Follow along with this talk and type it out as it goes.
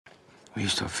We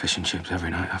used to have fish and chips every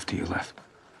night after you left.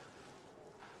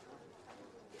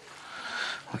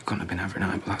 Well, it couldn't have been every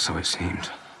night, but that's how it seemed.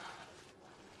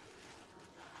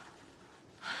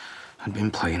 I'd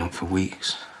been playing up for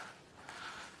weeks.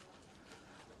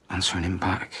 Answering him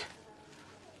back.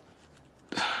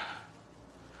 It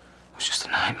was just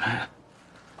a nightmare.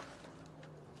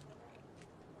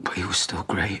 But he was still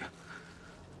great.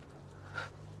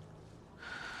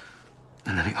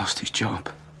 And then he lost his job.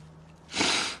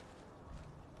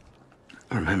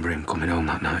 I remember him coming home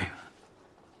that night.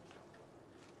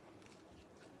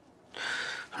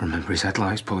 I remember his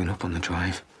headlights pulling up on the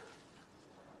drive.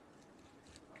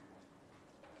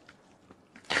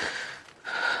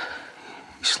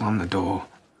 He slammed the door.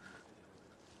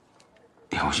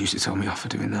 He always used to tell me off for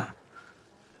doing that.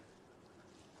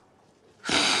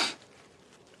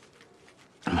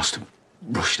 I must have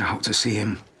rushed out to see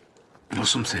him or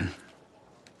something.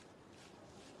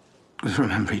 Because I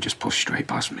remember he just pushed straight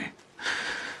past me.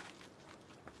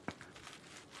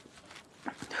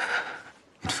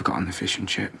 He'd forgotten the fish and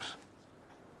chips.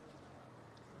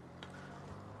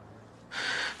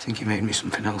 I think he made me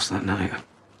something else that night.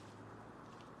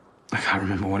 I can't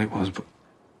remember what it was, but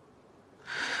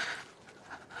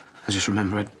I just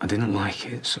remember I didn't like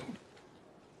it, so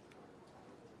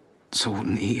I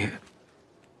wouldn't eat it.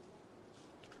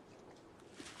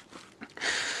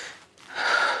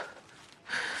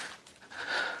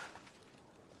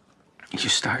 He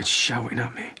just started shouting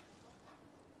at me.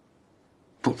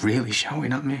 But really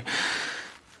shouting at me.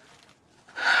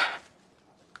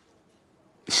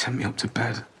 He sent me up to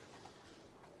bed.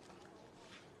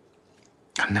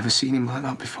 I'd never seen him like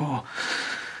that before.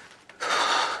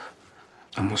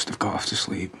 I must have got off to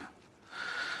sleep.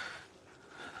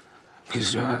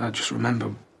 Because I just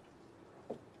remember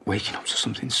waking up to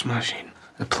something smashing.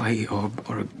 A plate or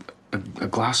a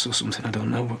glass or something, I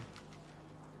don't know. But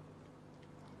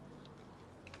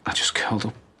I just curled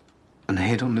up and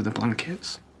hid under the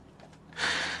blankets.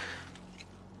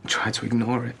 I tried to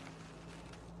ignore it.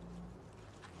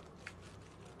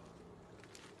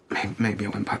 Maybe I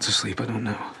went back to sleep, I don't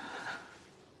know.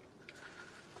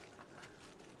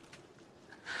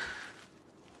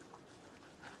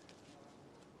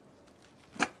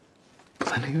 But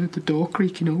then I heard the door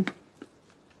creaking open.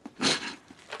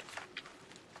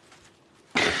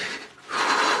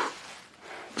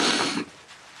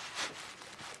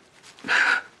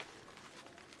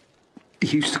 He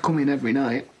used to come in every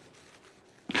night.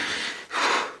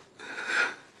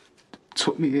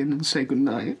 Took me in and say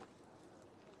goodnight.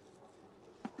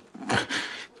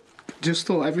 Just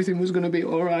thought everything was going to be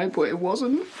all right, but it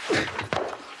wasn't.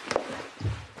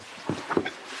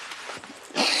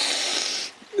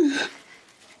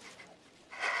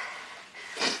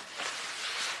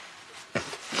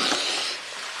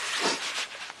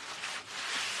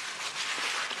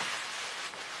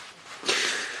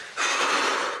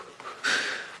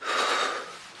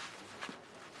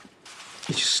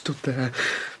 He just stood there,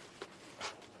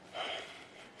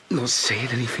 not saying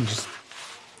anything, just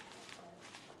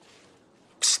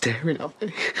staring at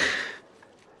me.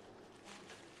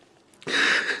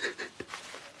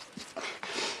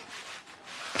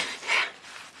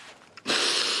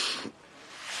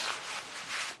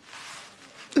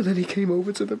 And then he came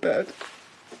over to the bed.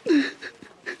 The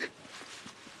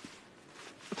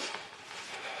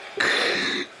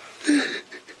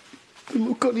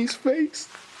look on his face.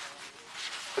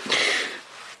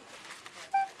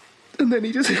 And then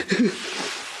he just...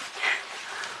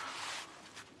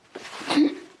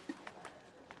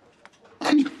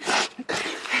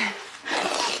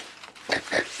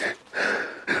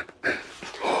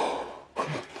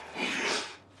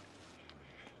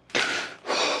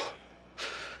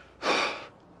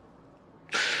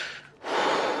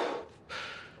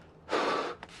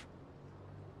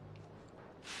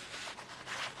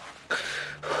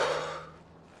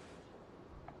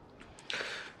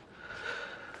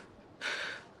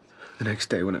 The next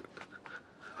day when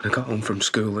I got home from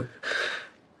school, it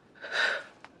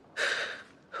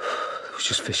was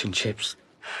just fish and chips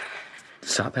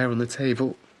sat there on the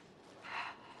table.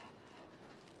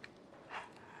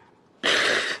 He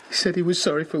said he was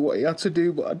sorry for what he had to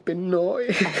do, but I'd been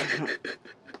naughty.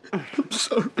 I'm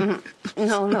sorry.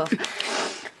 No, love.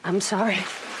 I'm sorry.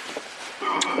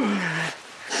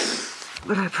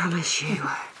 But I promise you,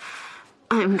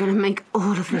 I'm gonna make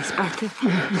all of this better.